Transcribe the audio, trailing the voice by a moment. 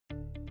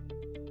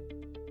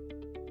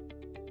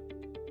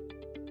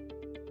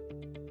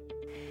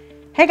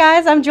Hey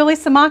guys, I'm Julie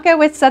Samaka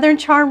with Southern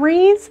Charm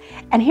Wreaths,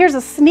 and here's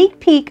a sneak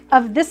peek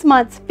of this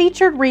month's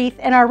featured wreath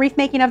in our Wreath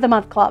Making of the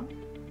Month Club.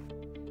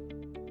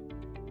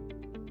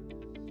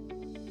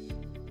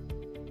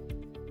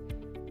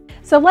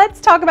 So let's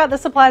talk about the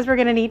supplies we're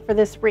going to need for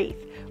this wreath.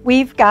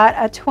 We've got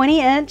a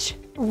 20-inch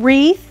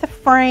wreath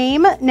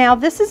frame. Now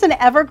this is an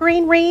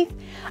evergreen wreath.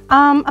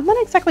 I'm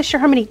not exactly sure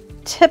how many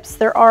tips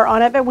there are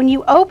on it, but when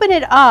you open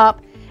it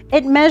up,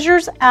 it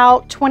measures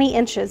out 20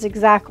 inches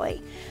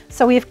exactly.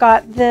 So we've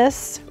got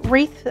this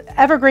wreath,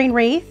 evergreen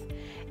wreath,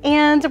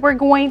 and we're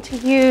going to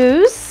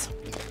use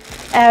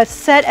a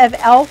set of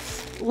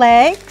elf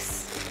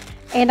legs.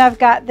 And I've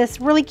got this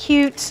really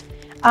cute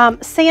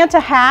Santa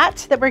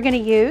hat that we're going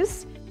to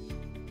use.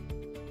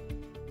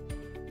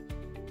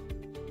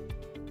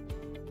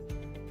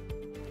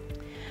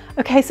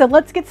 Okay, so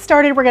let's get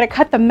started. We're going to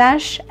cut the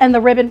mesh and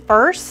the ribbon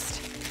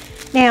first.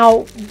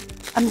 Now,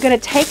 I'm going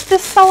to take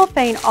this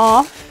cellophane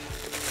off,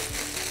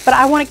 but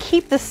I want to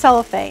keep this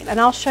cellophane, and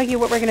I'll show you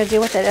what we're going to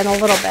do with it in a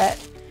little bit.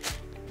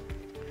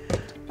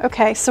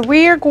 Okay, so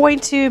we are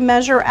going to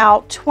measure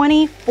out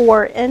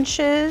 24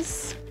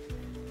 inches.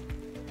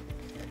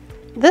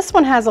 This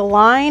one has a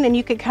line, and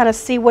you can kind of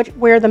see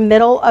where the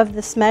middle of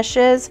this mesh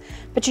is,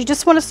 but you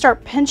just want to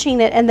start pinching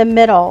it in the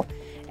middle,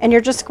 and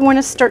you're just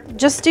going to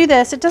just do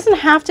this. It doesn't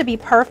have to be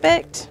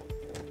perfect.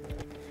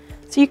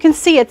 So you can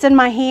see it's in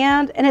my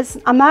hand,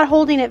 and I'm not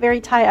holding it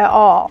very tight at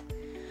all.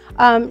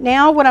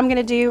 Now what I'm going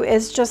to do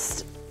is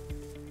just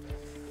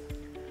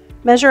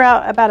measure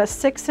out about a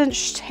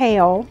 6-inch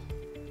tail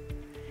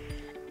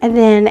and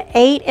then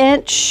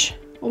 8-inch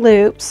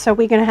loops. So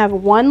we're going to have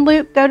one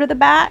loop go to the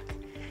back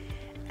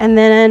and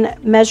then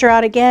measure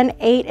out again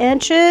 8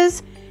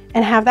 inches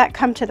and have that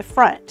come to the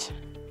front.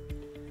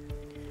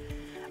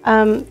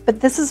 But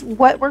this is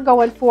what we're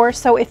going for.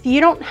 So if you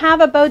don't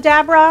have a bow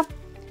dabra,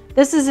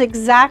 this is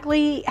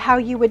exactly how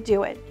you would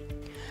do it.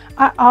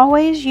 I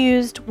always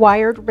used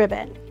wired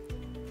ribbon.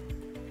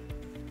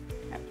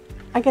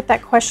 I get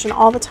that question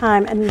all the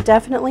time, and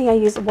definitely I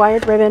use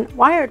wired ribbon.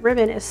 Wired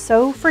ribbon is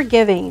so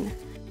forgiving.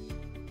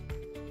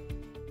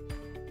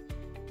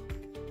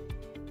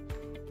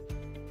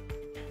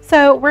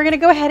 So we're going to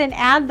go ahead and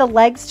add the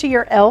legs to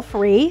your elf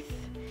wreath.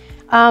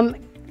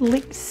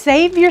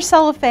 Save your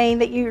cellophane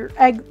that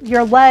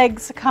your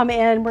legs come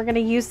in. We're going to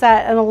use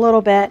that in a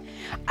little bit.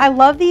 I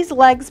love these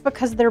legs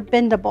because they're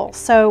bendable.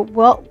 So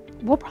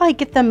we'll probably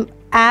get them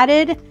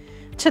added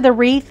to the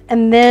wreath,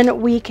 and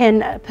then we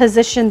can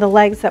position the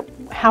legs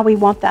how we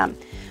want them.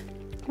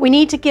 We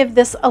need to give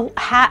this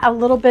hat a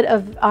little bit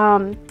of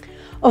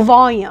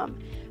volume.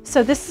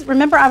 So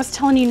remember I was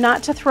telling you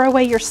not to throw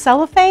away your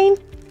cellophane?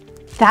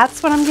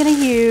 That's what I'm going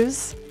to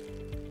use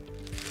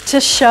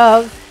to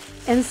shove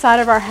inside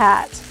of our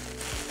hat.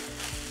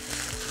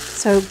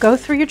 So go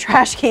through your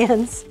trash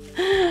cans.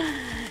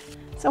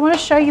 So I want to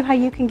show you how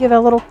you can give a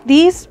little,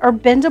 these are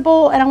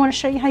bendable, and I want to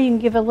show you how you can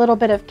give a little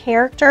bit of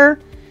character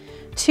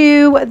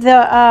to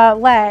the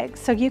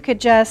legs. So you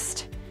could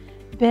just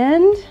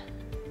bend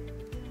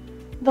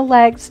the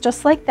legs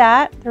just like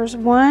that. There's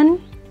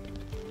one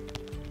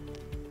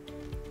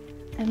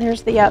and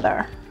there's the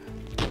other.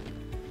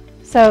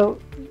 So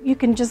you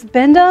can just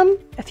bend them.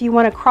 If you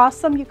want to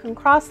cross them, you can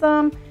cross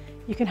them.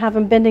 You can have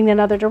them bending in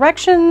other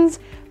directions,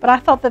 but I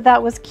thought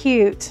that was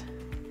cute.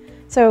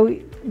 So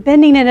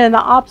bending it in the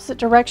opposite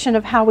direction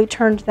of how we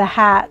turned the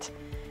hat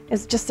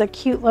is just a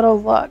cute little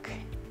look.